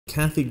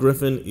Kathy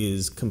Griffin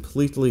is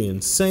completely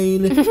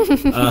insane.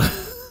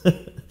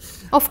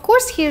 Of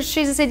course, here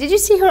she's saying, did you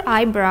see her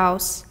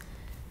eyebrows?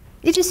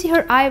 Did you see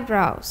her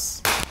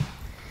eyebrows?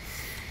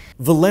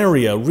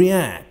 Valeriia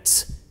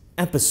Reacts,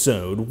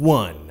 Episode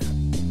 1.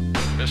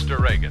 Mr.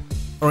 Reagan.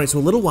 Alright, so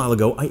a little while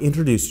ago, I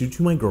introduced you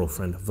to my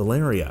girlfriend,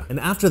 Valeriia. And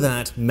after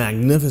that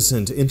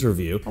magnificent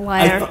interview,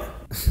 Liar.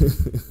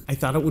 I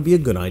thought it would be a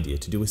good idea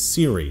to do a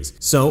series.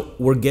 So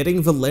we're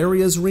getting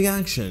Valeria's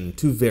reaction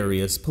to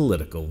various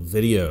political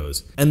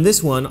videos. And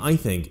this one, I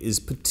think, is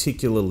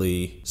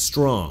particularly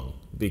strong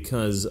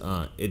because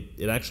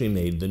it actually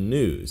made the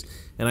news.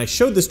 And I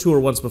showed this to her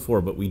once before,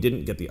 but we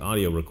didn't get the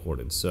audio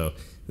recorded. So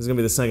this is going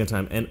to be the second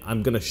time. And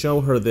I'm going to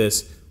show her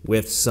this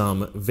with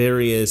some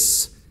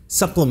various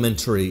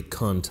supplementary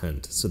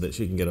content so that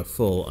she can get a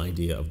full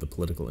idea of the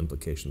political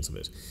implications of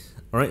it.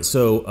 All right,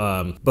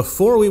 so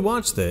before we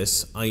watch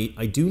this,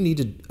 I do need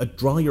to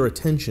draw your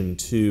attention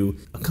to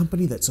a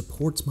company that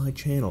supports my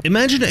channel.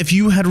 Imagine if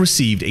you had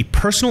received a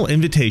personal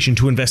invitation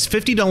to invest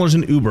 $50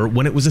 in Uber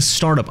when it was a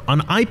startup.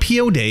 On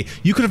IPO day,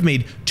 you could have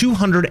made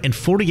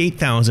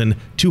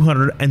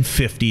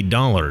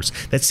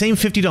 $248,250. That same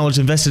 $50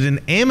 invested in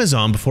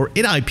Amazon before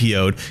it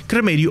IPO'd could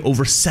have made you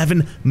over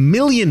 $7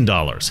 million.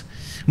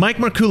 Mike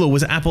Markula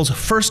was Apple's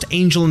first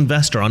angel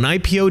investor. On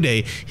IPO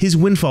day, his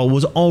windfall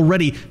was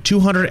already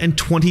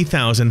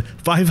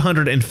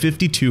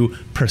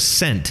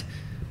 220,552%.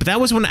 But that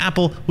was when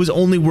Apple was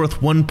only worth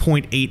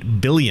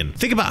 $1.8 billion.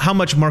 Think about how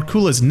much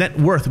Markula's net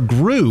worth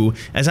grew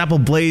as Apple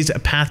blazed a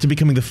path to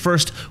becoming the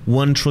first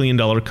 $1 trillion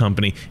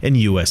company in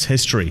US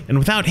history. And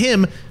without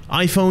him,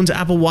 iPhones,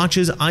 Apple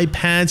Watches,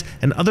 iPads,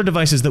 and other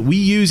devices that we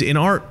use in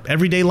our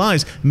everyday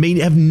lives may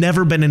have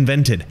never been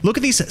invented. Look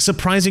at these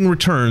surprising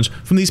returns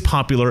from these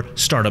popular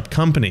startup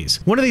companies.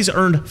 One of these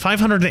earned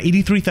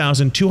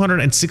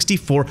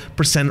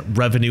 583,264%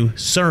 revenue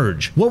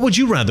surge. What would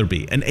you rather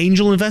be, an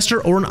angel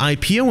investor or an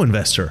IPO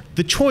investor?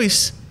 The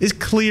choice is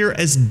clear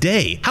as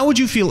day. How would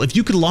you feel if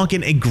you could lock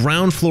in a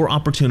ground floor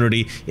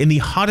opportunity in the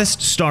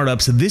hottest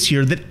startups this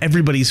year that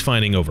everybody's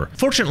fighting over?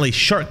 Fortunately,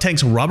 Shark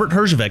Tank's Robert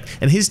Herjavec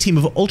and his team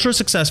of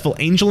ultra-successful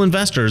angel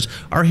investors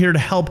are here to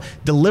help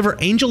deliver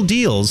angel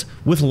deals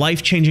with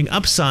life-changing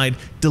upside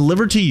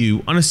delivered to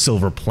you on a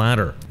silver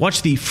platter.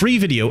 Watch the free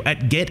video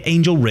at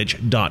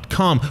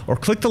getangelrich.com or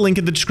click the link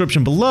in the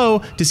description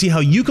below to see how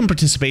you can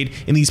participate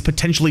in these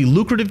potentially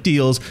lucrative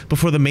deals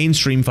before the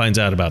mainstream finds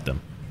out about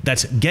them.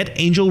 That's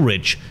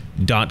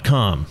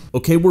getangelrich.com.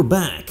 Okay, we're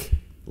back.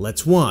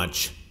 Let's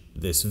watch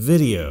this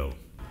video.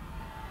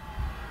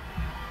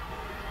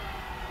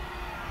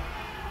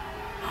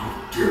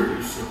 How dare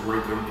you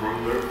separate them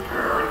from their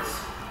parents?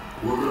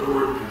 We're going to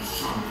rip your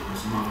son from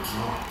his mother's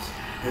arms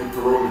and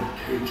throw him in a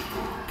cage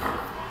full of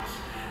butterflies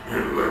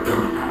and let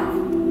them have.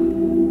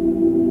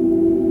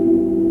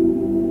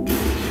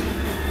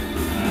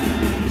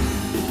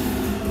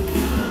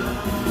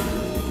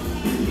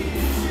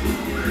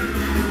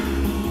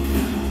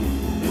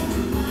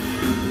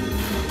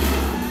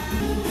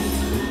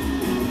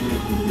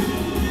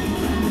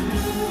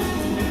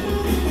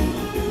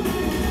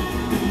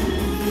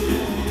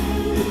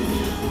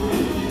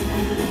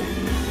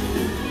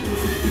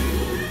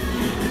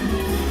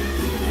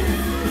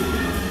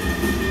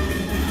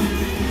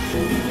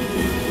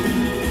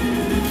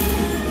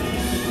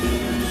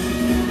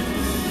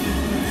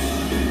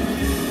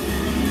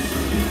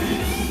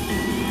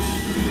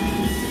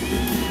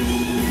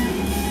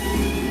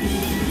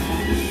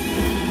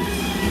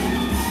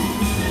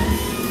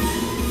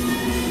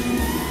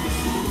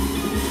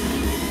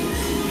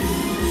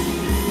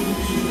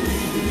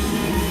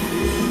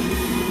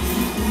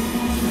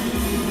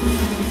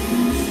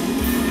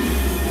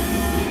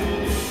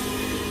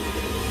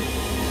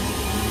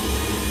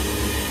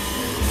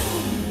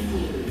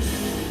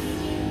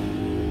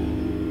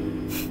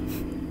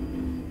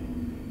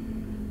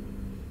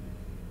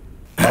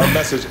 Our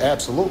message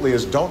absolutely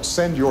is don't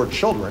send your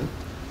children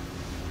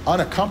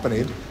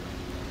unaccompanied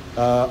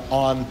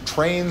on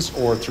trains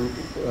or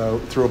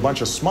through a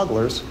bunch of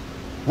smugglers.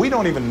 We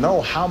don't even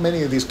know how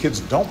many of these kids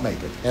don't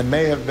make it and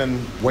may have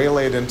been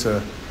waylaid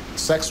into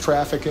sex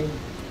trafficking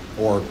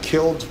or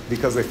killed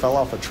because they fell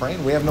off a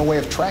train. We have no way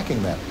of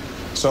tracking that.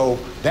 So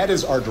that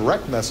is our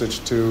direct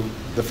message to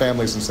the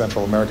families in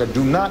Central America.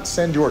 Do not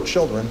send your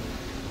children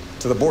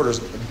to the borders.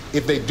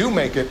 If they do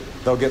make it,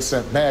 they'll get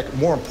sent back.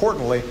 More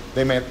importantly,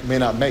 they may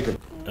not make it.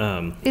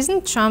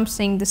 Isn't Trump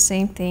saying the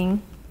same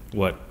thing?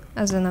 What?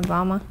 As in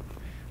Obama?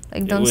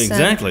 Like, don't well, send,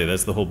 exactly.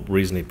 That's the whole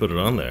reason he put it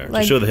on there,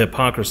 like, to show the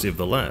hypocrisy of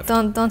the left.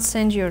 Don't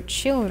send your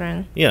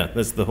children. Yeah,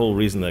 that's the whole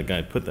reason that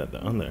guy put that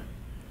on there.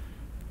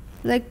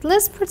 Like,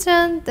 let's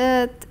pretend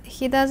that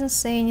he doesn't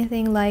say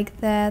anything like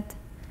that.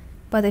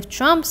 But if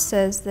Trump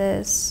says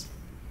this,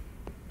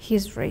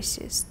 he's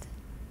racist.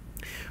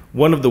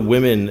 One of the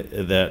women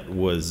that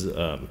was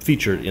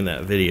featured in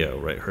that video,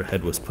 right, her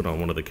head was put on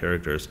one of the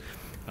characters,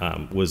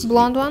 was...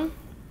 Blonde one?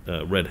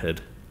 Redhead.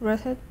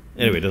 Redhead?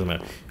 Anyway, it doesn't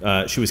matter.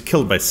 She was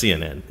killed by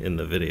CNN in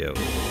the video.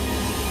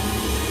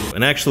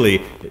 And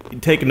actually,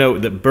 take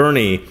note that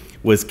Bernie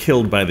was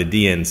killed by the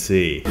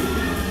DNC.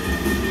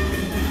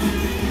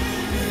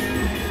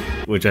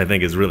 Which I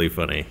think is really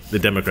funny. The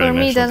Democratic For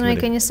me, it National doesn't make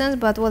Committee. any sense,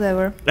 but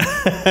whatever.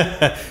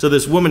 So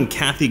this woman,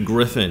 Kathy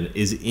Griffin,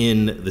 is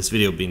in this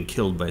video being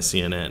killed by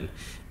CNN.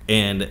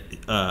 And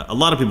a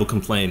lot of people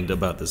complained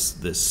about this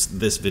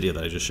video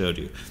that I just showed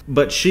you.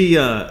 But she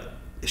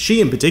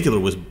in particular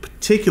was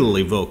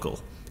particularly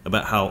vocal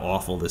about how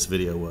awful this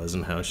video was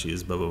and how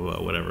she's blah, blah,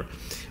 blah, whatever.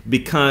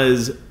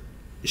 Because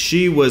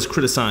she was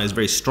criticized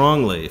very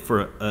strongly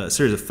for a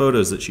series of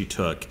photos that she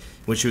took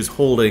when she was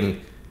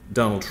holding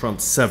Donald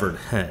Trump's severed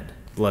head,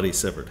 bloody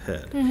severed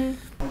head.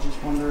 Mm-hmm. I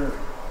just wonder,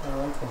 I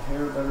like the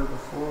hair better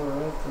before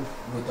or after.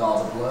 With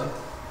all the blood?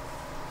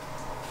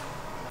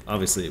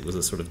 Obviously, it was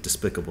a sort of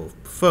despicable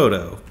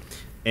photo.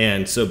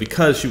 And so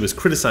because she was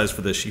criticized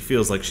for this, she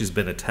feels like she's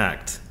been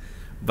attacked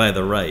by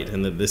the right.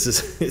 And that this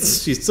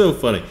is, she's so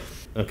funny.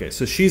 Okay,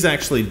 so she's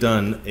actually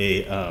done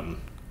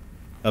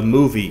a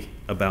movie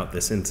about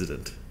this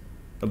incident,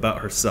 about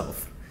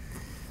herself.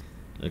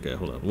 Okay,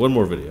 hold on, one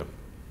more video.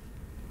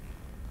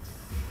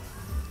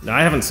 Now,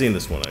 I haven't seen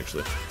this one,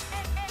 actually.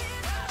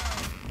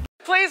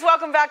 Please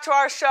welcome back to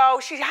our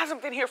show. She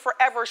hasn't been here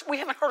forever. We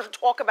haven't heard her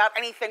talk about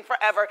anything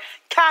forever.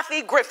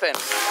 Kathy Griffin.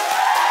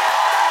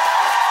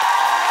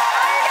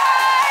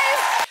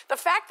 The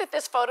fact that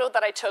this photo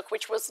that I took,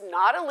 which was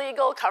not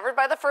illegal, covered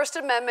by the First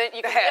Amendment,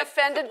 you can be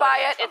offended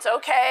by it, it's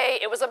okay.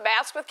 It was a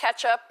mask with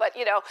ketchup, but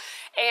you know,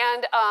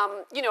 and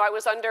I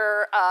was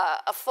under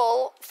a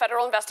full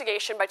federal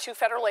investigation by 2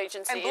 federal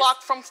agencies. And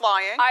blocked from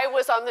flying. I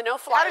was on the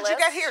no-fly list. How did you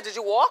get here? Did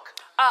you walk?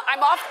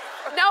 I'm off.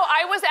 No,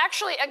 I was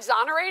actually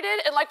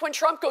exonerated. And like when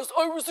Trump goes,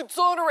 I was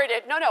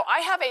exonerated. No, I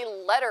have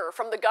a letter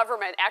from the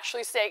government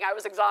actually saying I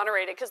was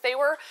exonerated because they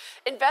were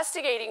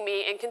investigating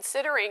me and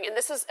considering, and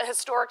this is a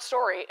historic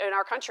story in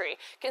our country,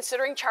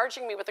 considering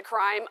charging me with the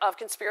crime of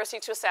conspiracy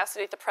to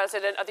assassinate the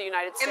President of the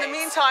United States. In the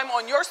meantime,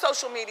 on your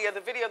social media, the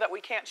video that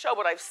we can't show,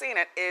 but I've seen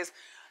it, is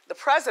the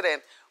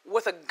president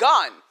with a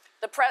gun.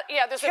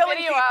 There's a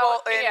video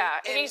out.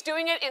 And he's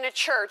doing it in a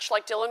church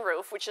like Dylan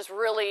Roof, which is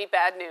really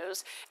bad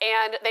news.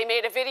 And they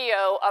made a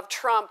video of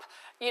Trump,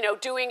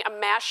 doing a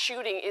mass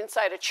shooting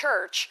inside a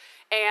church.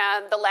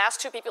 And the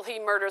last 2 people he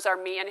murders are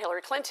me and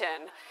Hillary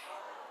Clinton.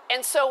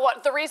 And so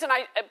the reason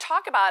I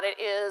talk about it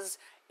is,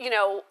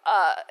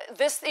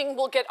 this thing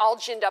will get all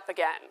ginned up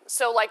again.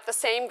 So like the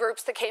same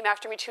groups that came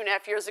after me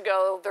 2.5 years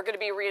ago, they're going to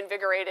be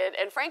reinvigorated.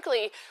 And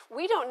frankly,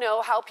 we don't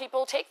know how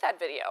people take that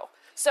video.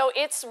 So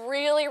it's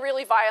really,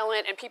 really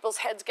violent, and people's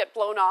heads get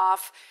blown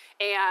off.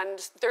 And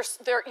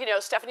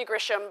Stephanie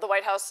Grisham, the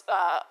White House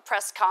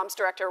press comms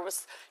director,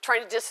 was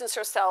trying to distance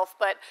herself,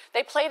 but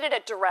they played it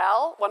at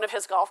Doral, one of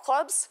his golf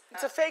clubs.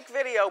 It's a fake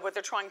video, but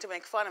they're trying to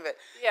make fun of it.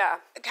 Yeah.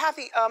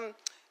 Kathy,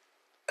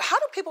 how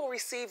do people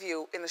receive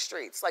you in the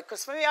streets? Like,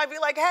 because for me, I'd be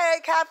like, hey,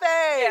 Kathy.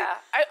 Yeah,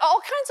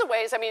 all kinds of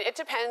ways. I mean, it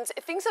depends.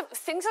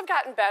 Things have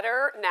gotten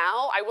better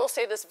now. I will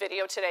say this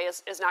video today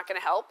is not going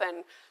to help,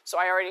 and so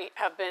I already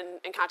have been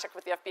in contact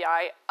with the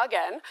FBI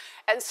again.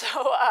 And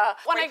so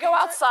when I go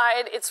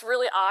outside, it's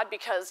really odd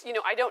because,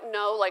 I don't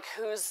know, like,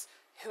 who's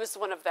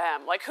one of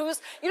them? Like,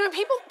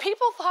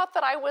 people thought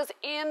that I was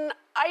in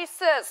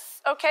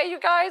ISIS, okay, you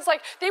guys?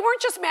 Like, they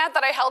weren't just mad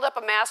that I held up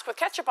a mask with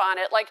ketchup on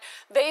it. Like,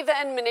 they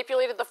then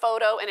manipulated the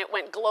photo and it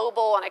went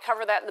global, and I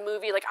covered that in the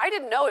movie. Like, I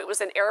didn't know it was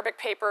in Arabic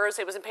papers.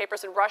 It was in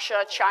papers in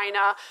Russia,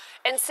 China,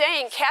 and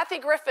saying Kathy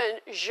Griffin,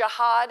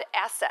 jihad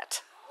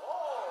asset.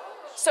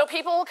 So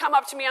people will come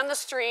up to me on the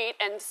street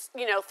and,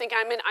 think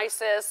I'm in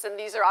ISIS, and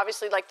these are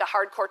obviously like the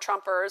hardcore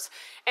Trumpers,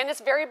 and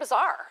it's very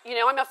bizarre.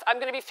 I'm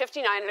going to be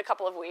 59 in a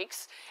couple of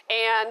weeks,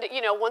 and,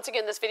 once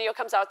again, this video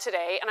comes out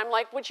today, and I'm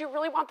like, would you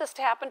really want this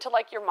to happen to,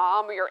 like, your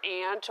mom or your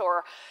aunt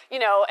or,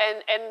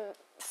 and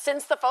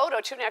since the photo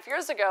 2.5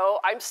 years ago,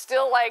 I'm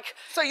still like...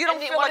 So you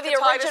don't feel like the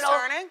tide is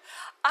turning?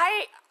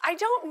 I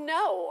don't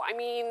know. I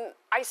mean,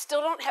 I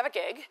still don't have a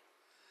gig.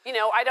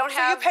 I don't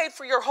have... So you paid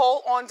for your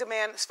whole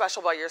on-demand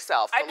special by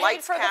yourself? I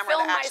paid for the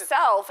film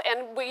myself,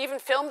 and we even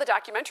filmed the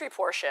documentary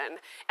portion.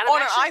 And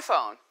on an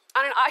iPhone?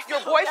 On an iPhone, Your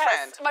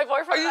boyfriend? Yes. My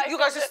boyfriend. You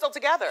guys are still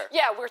together?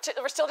 Yeah,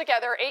 we're still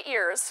together 8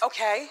 years.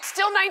 Okay.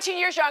 Still 19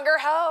 years younger,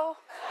 ho.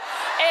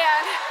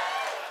 And...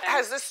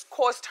 Has this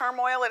caused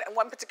turmoil at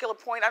one particular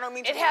point? I don't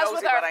mean to be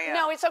nosy, but I am.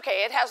 No, it's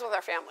okay. It has with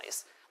our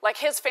families. Like,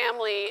 his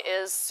family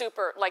is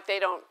super, like,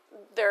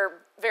 they're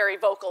very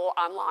vocal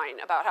online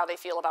about how they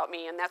feel about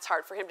me, and that's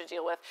hard for him to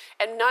deal with.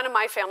 And none of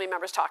my family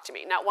members talk to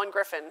me. Not one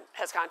Griffin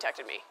has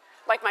contacted me.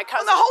 Like, my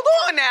cousin. No, hold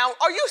on now.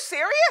 Are you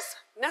serious?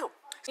 No.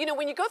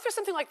 When you go through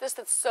something like this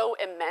that's so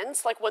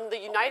immense, like when the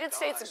United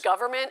States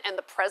government and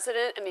the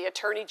president and the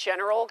attorney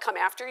general come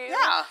after you,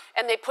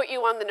 and they put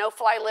you on the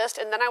no-fly list,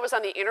 and then I was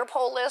on the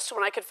Interpol list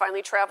when I could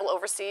finally travel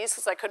overseas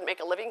because I couldn't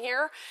make a living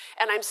here,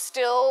 and I'm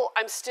still,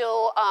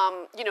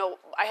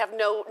 I have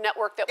no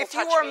network that will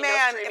touch me, no streaming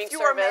service. If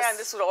you were a man,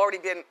 this would have already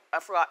been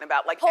forgotten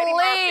about. Like Eddie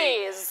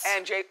Murphy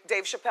and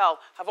Dave Chappelle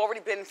have already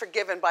been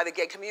forgiven by the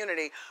gay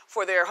community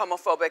for their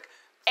homophobic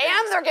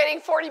And they're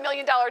getting $40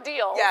 million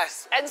deals.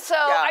 Yes. And so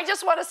I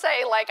just want to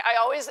say, like, I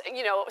always,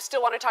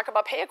 still want to talk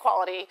about pay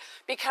equality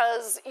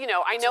because,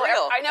 I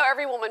know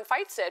every woman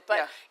fights it,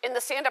 but in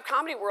the stand-up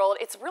comedy world,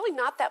 it's really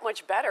not that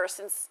much better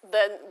since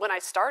then when I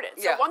started.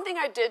 So one thing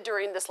I did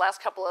during this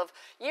last couple of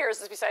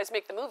years, is besides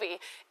make the movie,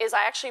 is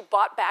I actually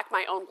bought back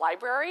my own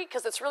library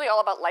because it's really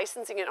all about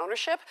licensing and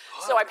ownership.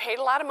 So I paid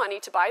a lot of money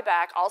to buy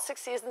back all 6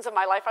 seasons of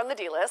My Life on the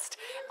D-List,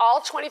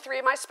 all 23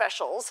 of my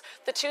specials,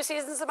 the 2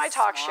 seasons of my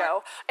talk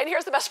show, and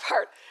here's the best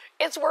part.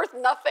 It's worth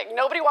nothing.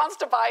 Nobody wants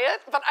to buy it,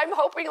 but I'm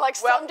hoping like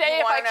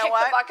someday if I kick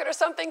the bucket or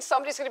something,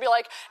 somebody's going to be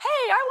like,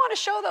 hey, I want to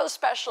show those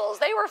specials.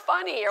 They were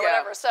funny or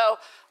whatever. So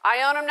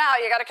I own them now.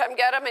 You got to come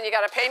get them and you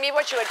got to pay me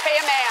what you would pay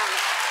a man.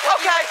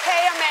 What you would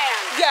pay a man.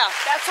 Yeah.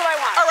 That's what I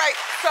want. All right.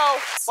 So,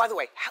 by the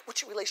way,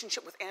 what's your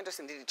relationship with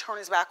Anderson? Did he turn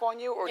his back on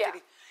you or did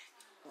he?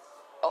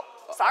 Oh.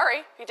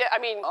 Sorry. He did. I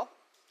mean,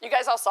 you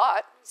guys all saw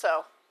it,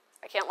 so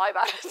I can't lie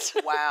about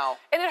it. Wow.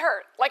 And it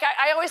hurt. Like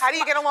I always. How do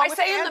you get along with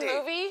Andy? I say in the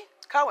movie.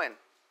 Cohen.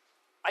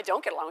 I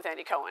don't get along with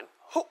Andy Cohen.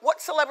 What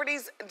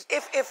celebrities,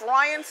 if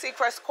Ryan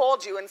Seacrest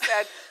called you and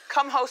said,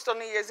 come host on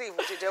New Year's Eve,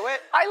 would you do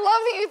it? I love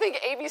that you think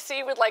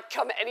ABC would like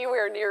come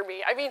anywhere near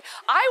me. I mean,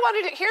 I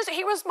wanted to,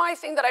 here was my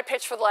thing that I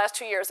pitched for the last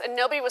 2 years and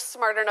nobody was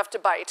smart enough to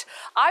bite.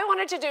 I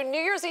wanted to do New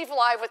Year's Eve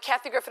Live with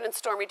Kathy Griffin and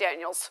Stormy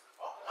Daniels.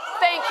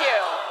 Thank you.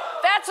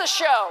 That's a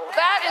show.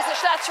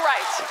 That's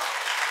right.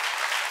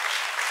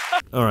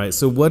 All right,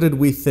 so what did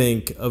we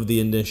think of the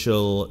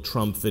initial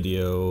Trump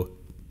video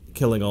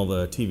killing all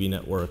the TV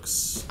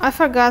networks? I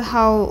forgot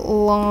how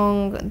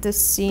long the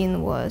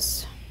scene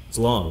was. It's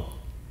long.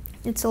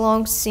 It's a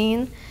long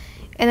scene.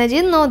 And I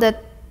didn't know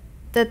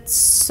that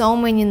so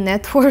many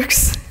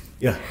networks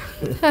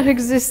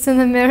exist in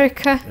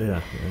America.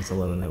 Yeah, there's a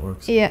lot of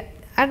networks. Yeah.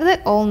 Are they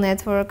all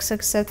networks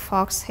except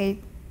Fox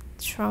hate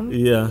Trump?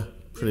 Yeah,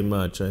 pretty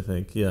much, I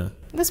think, yeah.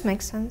 This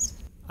makes sense.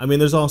 I mean,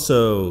 there's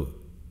also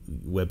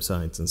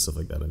websites and stuff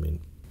like that, I mean.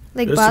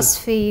 Like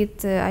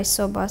BuzzFeed, I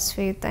saw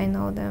BuzzFeed, I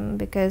know them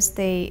because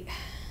they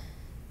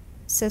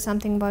said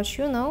something about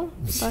you, no?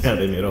 Yeah,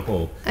 they made a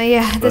whole.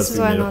 Yeah, this is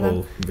why I know them. Made a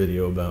whole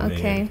video about me.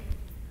 Okay,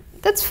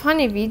 that's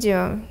funny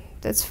video.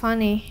 That's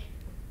funny.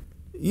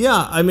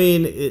 Yeah, I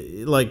mean,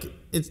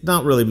 it's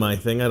not really my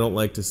thing. I don't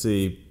like to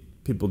see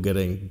people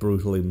getting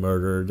brutally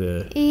murdered.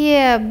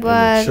 In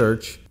the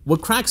church.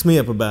 What cracks me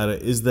up about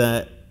it is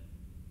that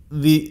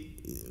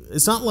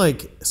it's not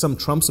like some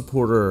Trump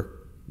supporter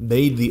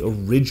made the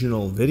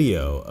original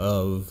video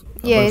of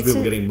a bunch of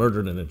people getting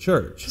murdered in a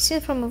church.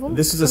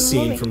 This is a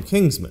scene from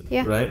Kingsman,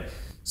 right?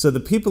 So the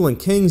people in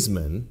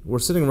Kingsman were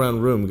sitting around a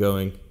room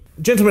going,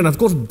 gentlemen, I've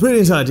got a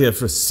brilliant idea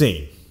for a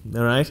scene,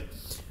 all right?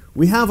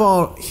 We have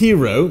our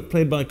hero,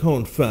 played by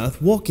Colin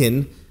Firth, walk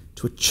in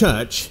to a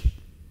church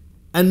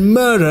and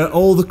murder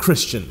all the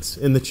Christians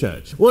in the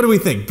church. What do we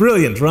think?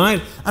 Brilliant,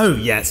 right? Oh,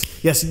 yes,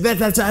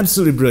 that's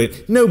absolutely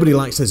brilliant. Nobody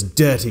likes those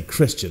dirty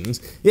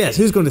Christians. Yes,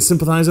 who's going to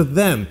sympathize with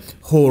them?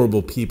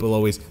 Horrible people,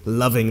 always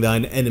loving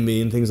thine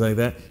enemy and things like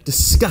that.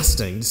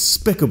 Disgusting,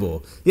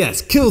 despicable.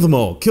 Yes, kill them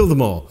all, kill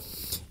them all.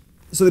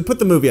 So they put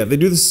the movie out. They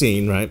do the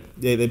scene, right?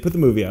 They put the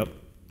movie out.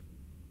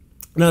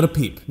 Not a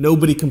peep.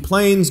 Nobody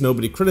complains,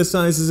 nobody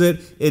criticizes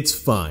it. It's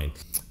fine.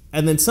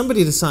 And then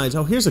somebody decides,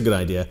 oh, here's a good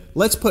idea.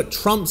 Let's put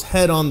Trump's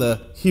head on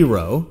the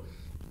hero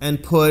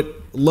and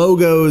put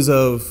logos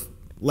of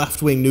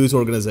left-wing news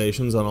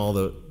organizations on all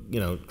the,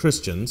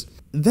 Christians.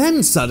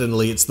 Then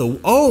suddenly it's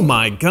oh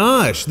my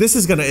gosh, this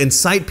is going to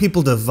incite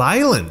people to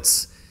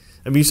violence.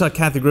 I mean, you saw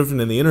Kathy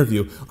Griffin in the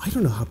interview. I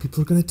don't know how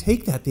people are going to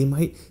take that. They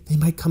might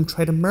come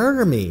try to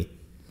murder me.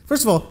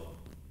 First of all,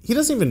 he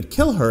doesn't even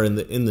kill her in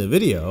the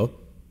video.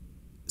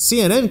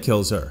 CNN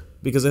kills her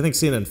because I think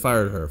CNN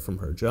fired her from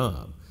her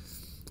job.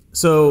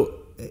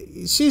 So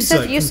she's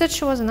you said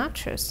she was an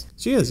actress.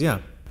 She is, yeah.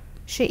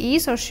 She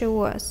is or she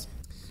was?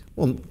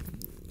 Well,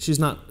 she's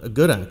not a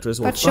good actress.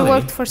 But she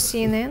worked for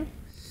CNN?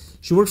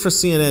 She worked for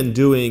CNN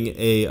doing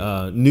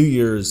a New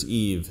Year's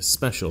Eve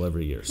special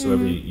every year. So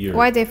every year.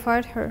 Why they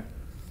fired her?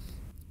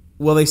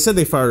 Well, they said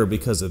they fired her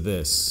because of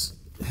this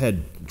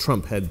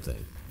Trump head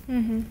thing.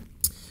 Mm-hmm.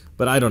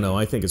 But I don't know.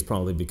 I think it's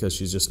probably because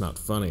she's just not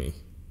funny.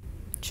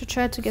 She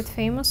tried to get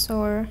famous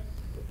or...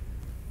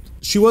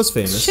 She was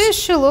famous.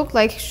 She looked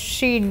like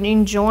she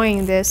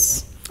enjoying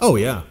this. Oh,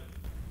 yeah.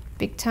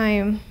 Big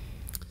time.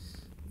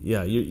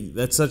 Yeah,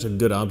 that's such a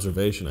good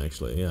observation,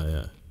 actually.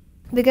 Yeah.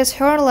 Because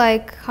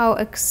how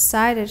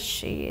excited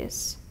she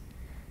is.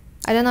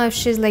 I don't know if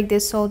she's like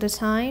this all the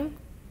time.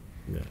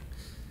 Yeah.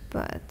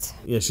 But...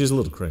 Yeah, she's a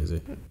little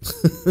crazy.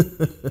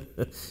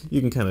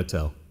 You can kind of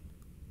tell.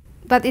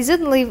 But is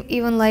it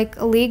even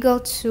illegal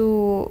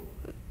to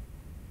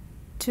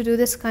do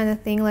this kind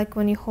of thing, like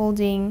when you're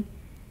holding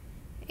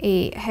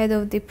a head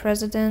of the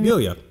president? Oh,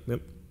 yeah.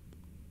 Yep.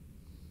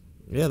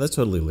 Yeah, that's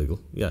totally legal.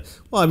 Yeah.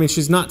 Well, I mean,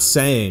 she's not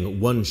saying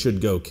one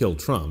should go kill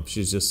Trump.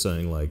 She's just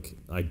saying,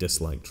 I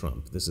dislike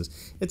Trump.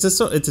 It's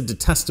a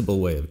detestable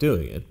way of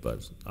doing it,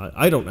 but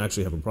I don't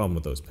actually have a problem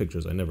with those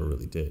pictures. I never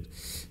really did.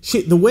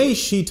 The way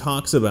she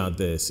talks about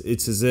this,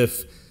 it's as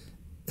if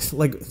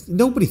like,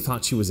 nobody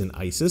thought she was in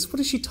ISIS. What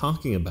is she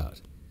talking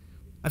about?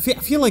 I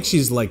feel like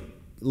she's, like,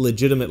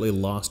 legitimately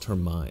lost her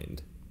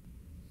mind.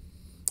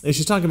 And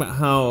she's talking about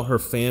how her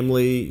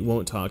family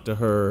won't talk to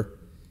her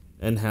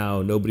and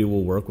how nobody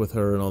will work with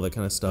her and all that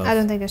kind of stuff. I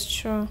don't think that's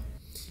true.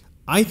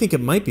 I think it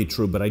might be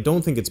true, but I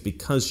don't think it's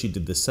because she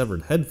did the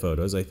severed head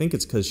photos. I think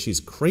it's because she's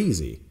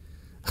crazy.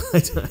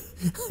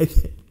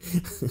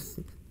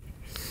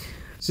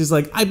 She's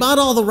like, I bought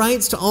all the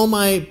rights to all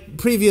my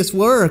previous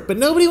work, but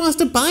nobody wants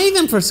to buy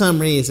them for some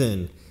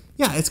reason.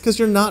 Yeah, it's because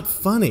you're not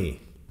funny.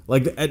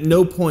 Like, at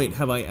no point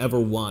have I ever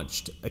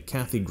watched a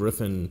Kathy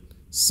Griffin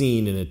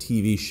scene in a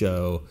TV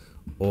show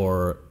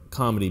or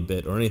comedy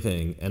bit or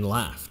anything and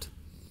laughed.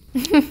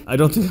 I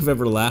don't think I've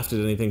ever laughed at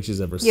anything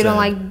she's ever said. You don't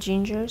like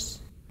gingers?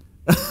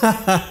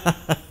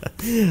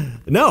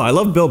 No, I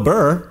love Bill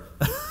Burr.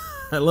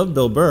 I love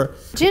Bill Burr.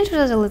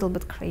 Gingers are a little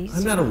bit crazy.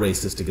 I'm not a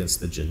racist against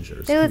the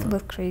gingers. They're a little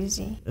bit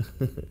crazy.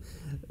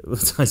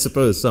 I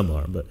suppose some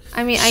are, but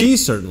I mean, she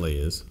certainly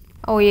is.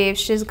 Oh yeah, if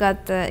she's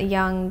got a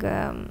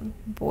young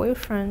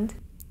boyfriend.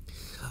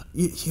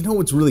 You know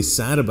what's really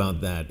sad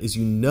about that is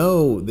you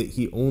know that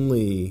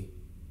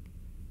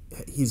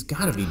he's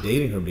got to be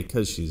dating her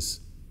because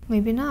she's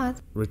Maybe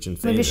not. rich and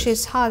famous. Maybe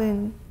she's hot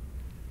in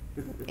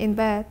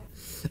bed.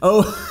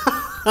 Oh.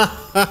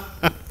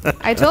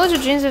 I told you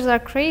gingers are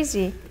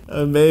crazy.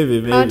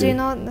 Maybe. How do you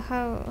know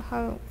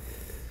how?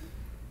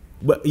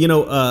 But you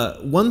know,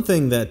 one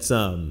thing that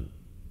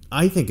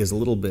I think is a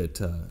little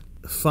bit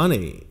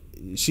funny.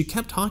 She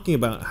kept talking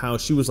about how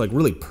she was like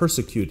really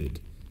persecuted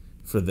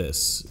for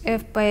this.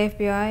 By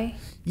FBI?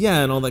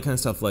 Yeah, and all that kind of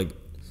stuff. Like,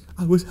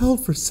 I was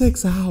held for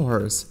 6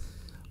 hours.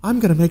 I'm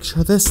gonna make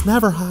sure this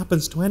never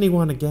happens to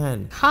anyone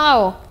again.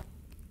 How?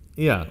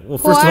 Yeah. Well,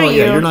 first of all,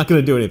 yeah, you're not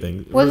gonna do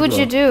anything. What would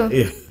you do?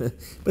 Yeah.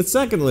 But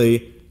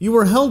secondly, you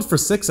were held for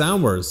 6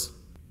 hours.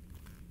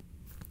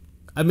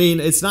 I mean,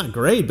 it's not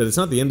great, but it's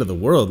not the end of the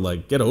world.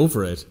 Like, get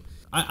over it.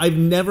 I've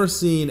never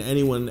seen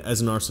anyone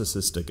as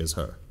narcissistic as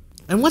her.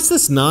 And what's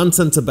this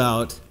nonsense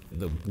about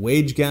the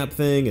wage gap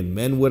thing and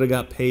men would have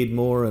got paid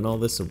more and all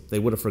this, or they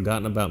would have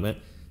forgotten about men?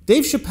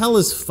 Dave Chappelle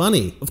is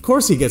funny. Of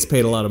course he gets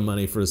paid a lot of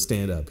money for his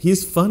stand-up.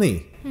 He's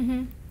funny.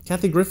 Mm-hmm.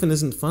 Kathy Griffin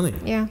isn't funny.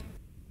 Yeah.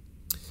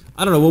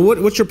 I don't know.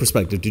 Well, what's your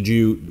perspective? Did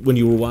you, when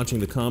you were watching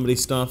the comedy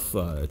stuff,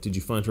 did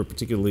you find her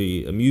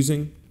particularly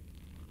amusing?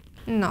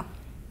 No.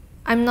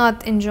 I'm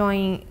not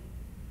enjoying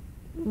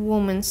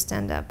women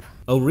stand-up.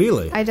 Oh,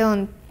 really? I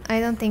don't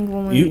think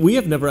women... We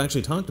have never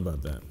actually talked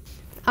about that.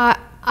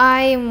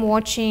 I'm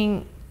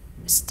watching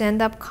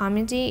stand-up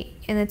comedy,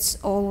 and it's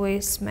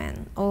always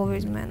men,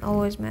 always men,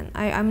 always men.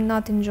 I'm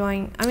not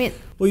enjoying... I mean...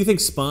 Well, you think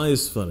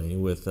Spy's funny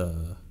with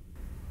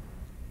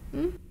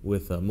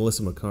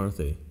Melissa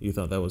McCarthy. You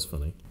thought that was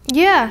funny.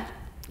 Yeah.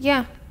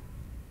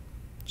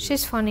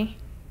 She's funny.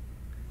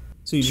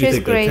 So you do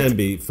think great. there can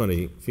be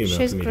funny female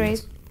She's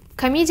comedians?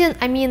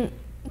 Great.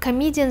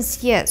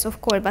 Comedians, yes,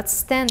 of course, but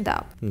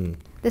stand-up.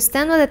 The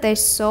stand-up that I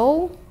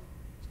saw,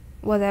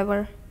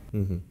 whatever.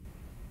 Mm-hmm.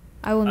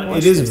 I wouldn't watch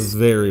it is this.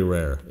 very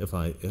rare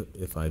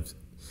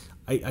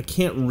I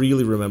can't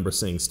really remember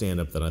seeing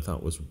stand-up that I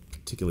thought was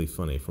particularly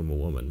funny from a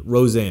woman.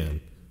 Roseanne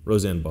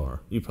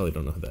Barr. You probably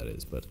don't know who that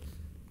is, but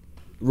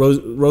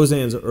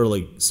Roseanne's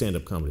early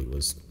stand-up comedy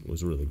was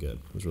really good.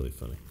 It was really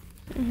funny.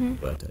 Mm-hmm.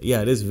 But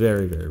yeah, it is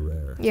very, very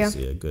rare to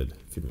see a good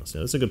female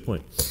stand-up. That's a good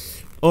point.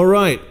 All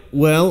right.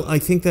 Well, I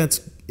think that's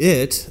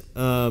it.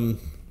 Do you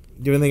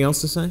have anything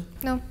else to say?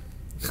 No,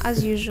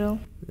 as usual.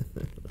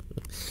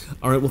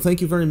 All right. Well,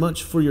 thank you very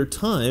much for your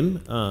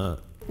time.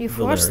 You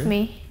forced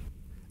me.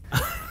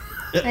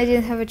 I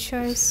didn't have a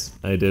choice.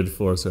 I did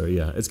force her,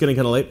 yeah. It's getting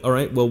kind of late. All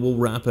right, well, we'll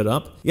wrap it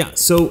up. Yeah,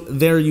 so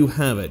there you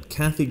have it.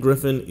 Kathy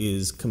Griffin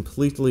is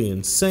completely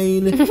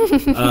insane.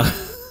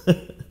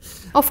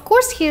 Of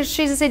course, she's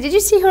insane. Did you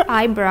see her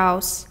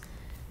eyebrows?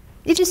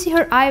 Did you see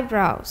her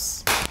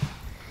eyebrows?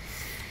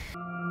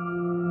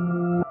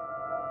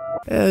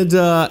 And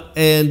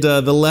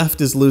the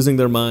left is losing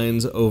their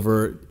minds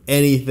over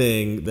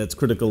anything that's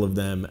critical of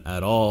them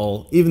at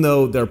all, even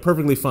though they're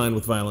perfectly fine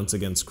with violence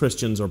against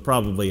Christians or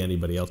probably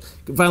anybody else.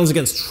 Violence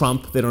against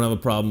Trump, they don't have a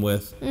problem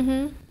with.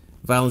 Mm-hmm.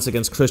 Violence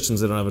against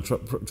Christians, they don't have a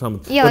problem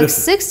with. Yeah, but like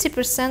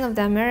 60% of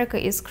the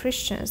America is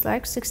Christians,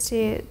 like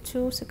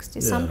 62,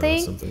 60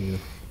 something. Yeah.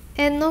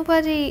 And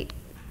nobody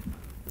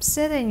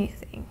said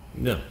anything.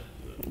 No.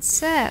 It's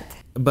sad.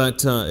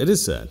 But it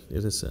is sad.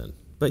 It is sad.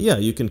 But yeah,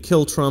 you can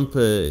kill Trump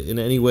in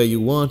any way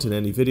you want, in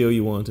any video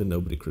you want, and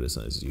nobody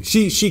criticizes you.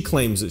 She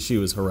claims that she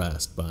was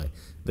harassed by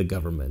the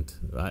government.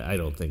 I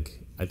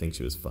think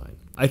she was fine.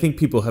 I think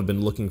people have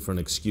been looking for an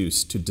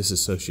excuse to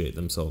disassociate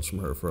themselves from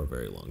her for a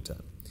very long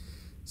time.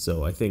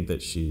 So I think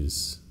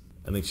she's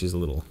a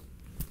little...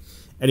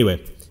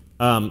 Anyway,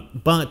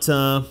 but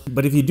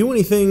if you do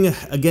anything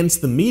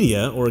against the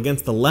media or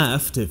against the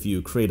left, if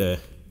you create a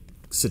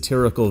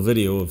satirical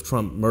video of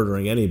Trump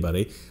murdering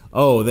anybody,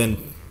 then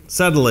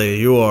suddenly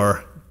you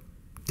are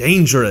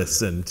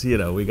dangerous and,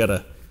 we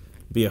gotta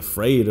be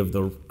afraid of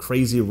the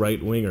crazy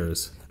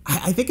right-wingers.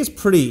 I think it's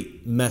pretty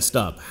messed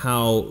up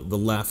how the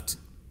left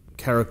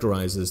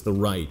characterizes the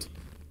right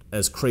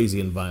as crazy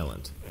and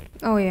violent.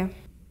 Oh yeah.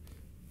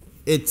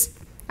 It's...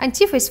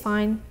 Antifa is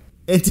fine.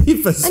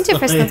 Antifa's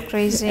not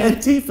crazy.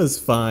 Antifa's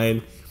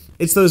fine.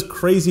 It's those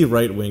crazy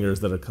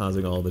right-wingers that are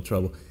causing all the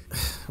trouble.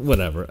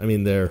 Whatever. I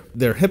mean,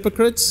 they're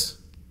hypocrites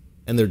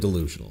and they're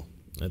delusional.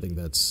 I think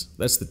that's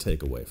the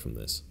takeaway from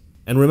this.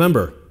 And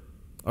remember,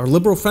 our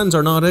liberal friends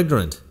are not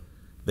ignorant.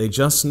 They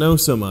just know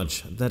so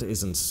much that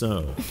isn't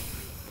so.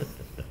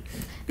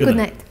 Good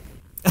night.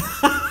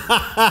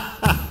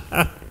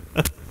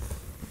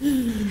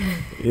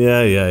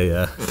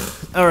 Yeah.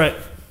 All right.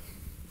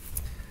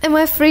 Am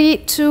I free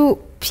to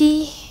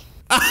pee?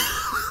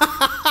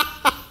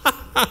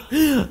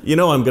 You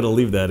know I'm going to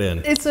leave that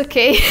in. It's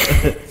okay.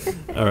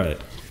 All right.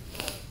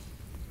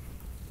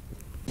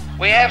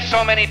 We have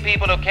so many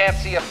people who can't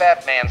see a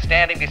fat man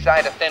standing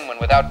beside a thin one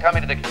without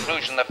coming to the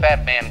conclusion the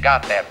fat man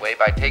got that way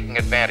by taking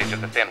advantage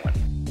of the thin one.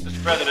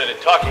 Mr. President, in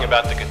talking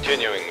about the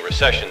continuing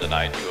recession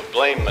tonight, you have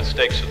blamed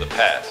mistakes of the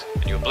past,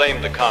 and you have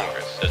blamed the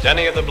Congress. Does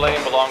any of the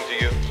blame belong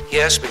to you?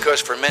 Yes,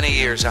 because for many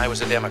years I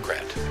was a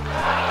Democrat.